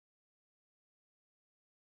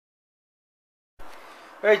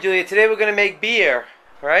Alright, Julia, today we're going to make beer,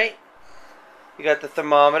 right? You got the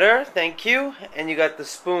thermometer, thank you, and you got the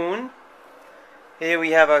spoon. Here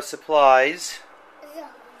we have our supplies.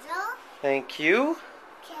 Thank you.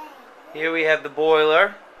 Here we have the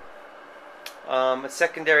boiler, a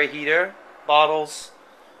secondary heater, bottles,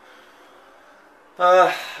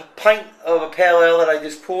 a pint of a pale ale that I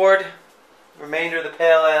just poured, remainder of the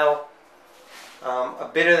pale ale, a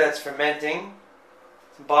bitter that's fermenting,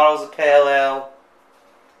 some bottles of pale ale,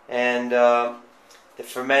 and the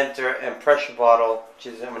fermenter and pressure bottle, which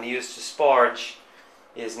is I'm going to use to sparge,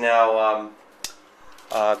 is now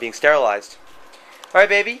being sterilized. Alright,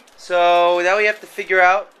 baby, so now we have to figure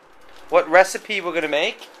out what recipe we're going to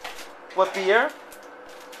make, what beer,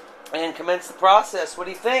 and commence the process. What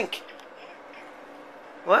do you think?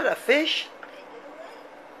 What, a fish?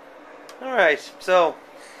 Alright, so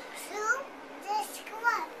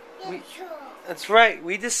that's right,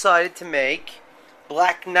 we decided to make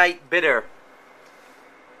Black Knight Bitter,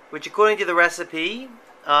 which according to the recipe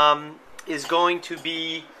is going to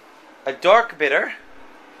be a dark bitter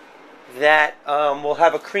that will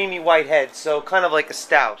have a creamy white head, so kind of like a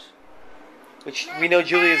stout, which we know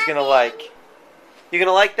Julia's going to like. You're going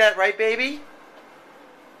to like that, right, baby?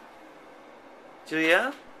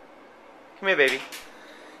 Julia? Come here, baby.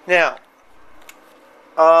 Now,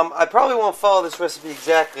 I probably won't follow this recipe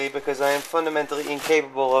exactly because I am fundamentally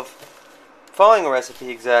incapable of following a recipe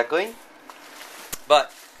exactly.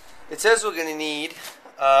 But it says we're going to need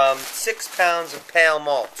 6 pounds of pale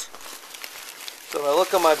malt. So if I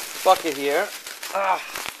look at my bucket here, I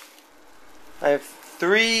have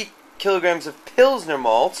 3 kilograms of Pilsner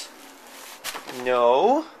malt.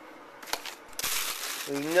 No.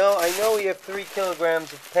 I know we have 3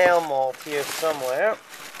 kilograms of pale malt here somewhere.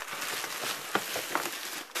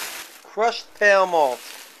 Crushed pale malt.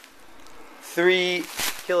 3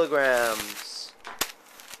 kilograms.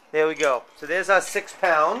 There we go. So there's our 6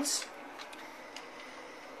 pounds.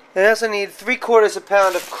 I also need 3/4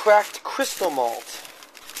 pound of cracked crystal malt.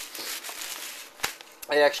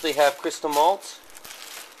 I actually have crystal malt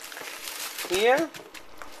here.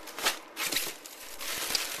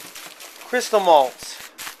 Crystal malt.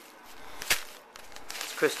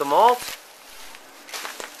 It's crystal malt.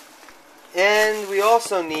 And we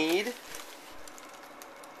also need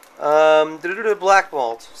black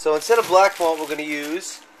malt. So instead of black malt, we're going to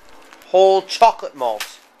use whole chocolate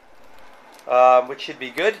malt, which should be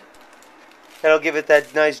good. That'll give it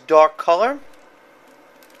that nice dark color.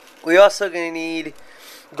 We're also going to need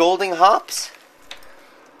Golding hops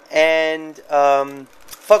and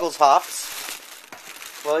Fuggles hops.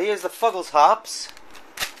 Well, here's the Fuggles hops.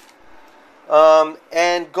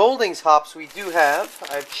 And Golding's hops we do have.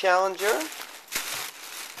 I have Challenger.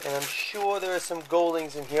 And I'm sure there are some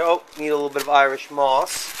Goldings in here. Oh, need a little bit of Irish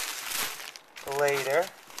moss later.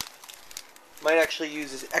 Might actually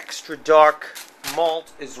use this extra dark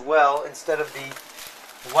malt as well instead of the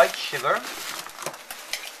white sugar.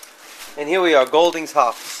 And here we are, Golding's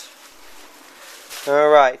hops.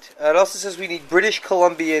 Alright, it also says we need British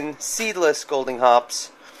Columbian seedless Golding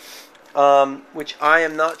hops, which I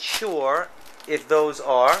am not sure if those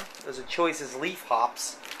are. There's a choice as leaf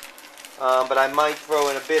hops, but I might throw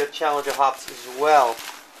in a bit of Challenger hops as well,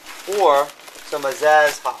 or some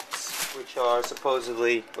Azaz hops, which are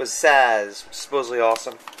supposedly, Saz, which is supposedly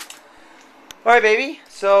awesome. Alright, baby,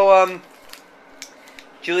 so,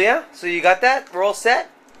 Julia, so you got that? We're all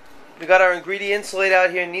set? We got our ingredients laid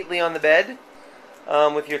out here neatly on the bed,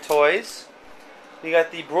 with your toys. We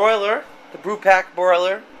got the broiler, the brew pack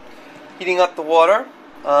broiler, heating up the water.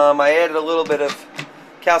 I added a little bit of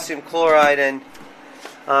calcium chloride and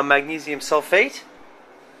magnesium sulfate,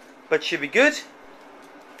 but should be good.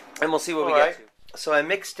 And we'll see what we get to. So I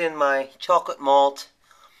mixed in my chocolate malt,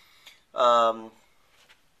 pale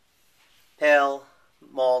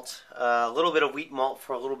malt, a little bit of wheat malt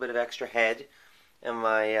for a little bit of extra head, and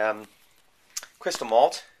my crystal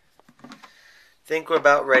malt. I think we're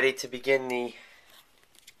about ready to begin the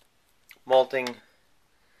malting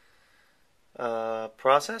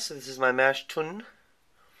process. So this is my mash tun.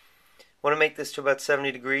 Want to make this to about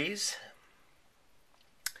 70 degrees.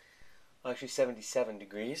 Well, actually 77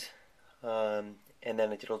 degrees. And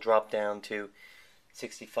then it'll drop down to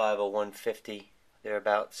 65 or 150,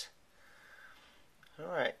 thereabouts.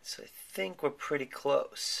 Alright, so I think we're pretty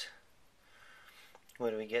close.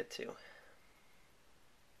 What do we get to?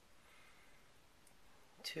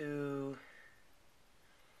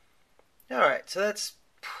 Alright, so that's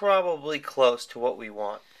probably close to what we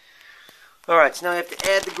want. Alright, so now I have to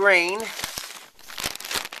add the grain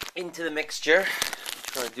into the mixture. I'm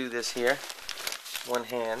trying to do this here. One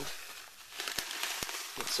hand.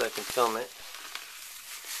 So I can film it.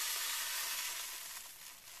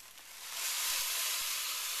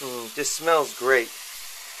 Just smells great.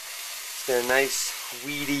 It's got a nice,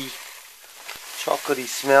 weedy, chocolatey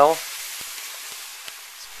smell.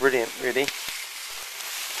 It's brilliant, really.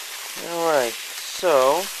 Alright,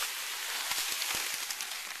 so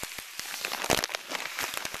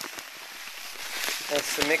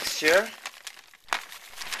that's the mixture.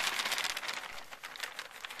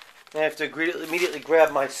 I have to immediately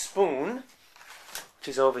grab my spoon, which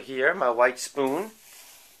is over here, my white spoon.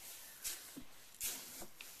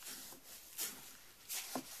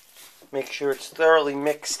 Make sure it's thoroughly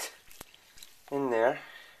mixed in there.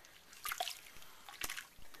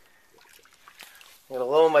 I'm going to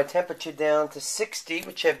lower my temperature down to 60,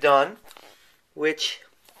 which I've done, which,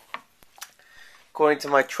 according to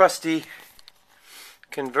my trusty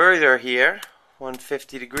converter here,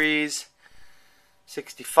 150 degrees,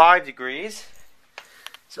 65 degrees.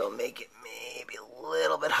 So I'll make it maybe a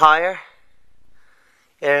little bit higher,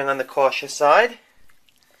 erring on the cautious side.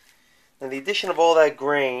 And the addition of all that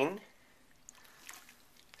grain,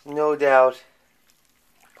 no doubt,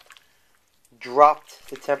 dropped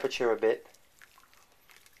the temperature a bit.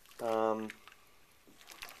 And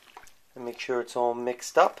make sure it's all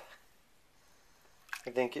mixed up. I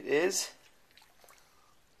think it is.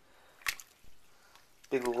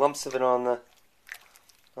 Big lumps of it on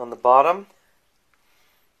the bottom.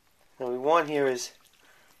 And what we want here is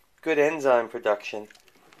good enzyme production.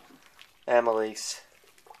 Amylase.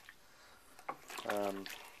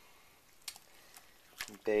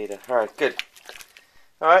 Beta. Alright, good.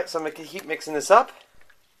 Alright, so I'm going to keep mixing this up.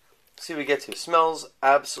 See what we get to. Smells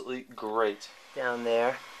absolutely great. Down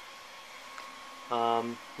there.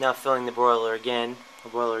 Now filling the boiler again.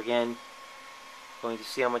 Going to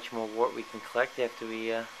see how much more wort we can collect after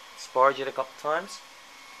we sparge it a couple times.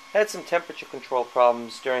 Had some temperature control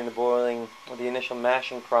problems during the boiling or the initial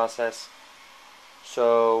mashing process,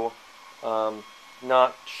 so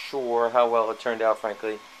not sure how well it turned out,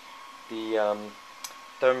 frankly. The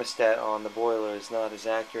thermostat on the boiler is not as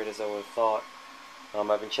accurate as I would have thought.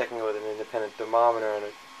 I've been checking it with an independent thermometer, and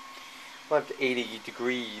it went up to 80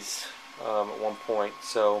 degrees at one point,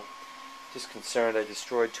 so just concerned I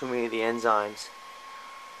destroyed too many of the enzymes.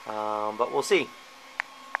 But we'll see.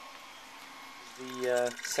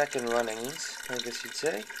 The second runnings, I guess you'd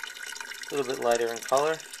say. A little bit lighter in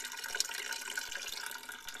color.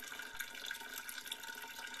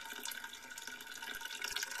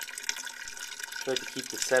 Tried to keep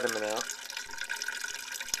the sediment out.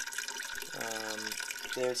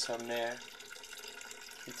 There's some there.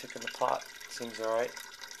 We took in the pot. Seems alright.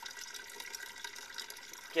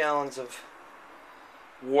 Gallons of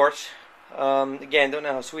wort. Again, don't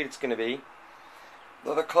know how sweet it's going to be.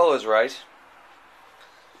 Though the color's right.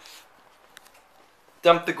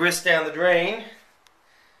 Dump the grist down the drain.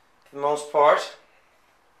 For the most part.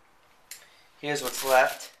 Here's what's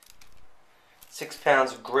left. 6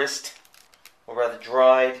 pounds of grist. Or rather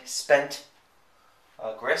dried, spent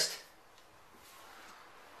grist.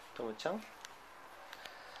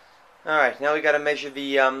 Alright, now we got to measure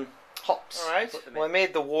the hops. Alright, well I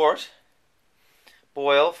made the wort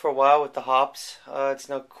boil for a while with the hops. It's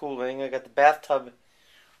now cooling. I got the bathtub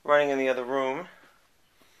running in the other room.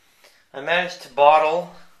 I managed to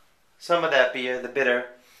bottle some of that beer, the bitter.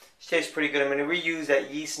 It tastes pretty good. I'm going to reuse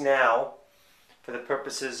that yeast now for the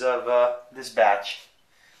purposes of this batch.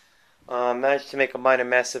 Managed to make a minor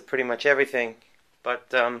mess of pretty much everything,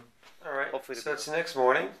 but alright, hopefully so it's the next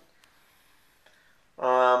morning.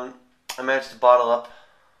 I managed to bottle up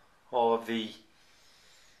all of the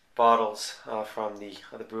bottles from the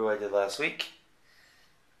other brew I did last week.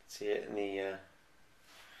 See it in the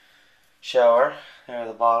shower. There are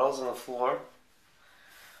the bottles on the floor.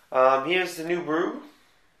 Here's the new brew.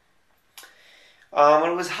 When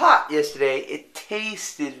it was hot yesterday, it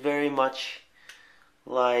tasted very much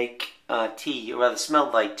like tea, or rather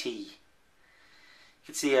smelled like tea. You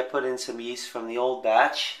can see I put in some yeast from the old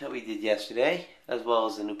batch that we did yesterday, as well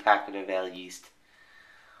as the new packet of ale yeast.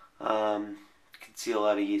 You can see a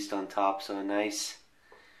lot of yeast on top, so a nice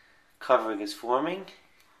covering is forming. You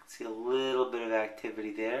can see a little bit of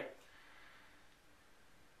activity there.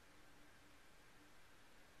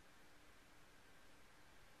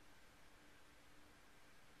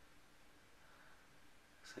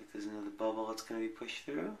 Looks like there's another bubble that's going to be pushed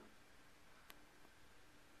through.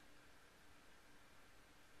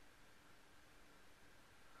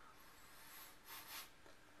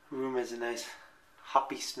 Room has a nice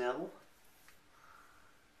hoppy smell.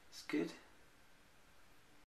 It's good.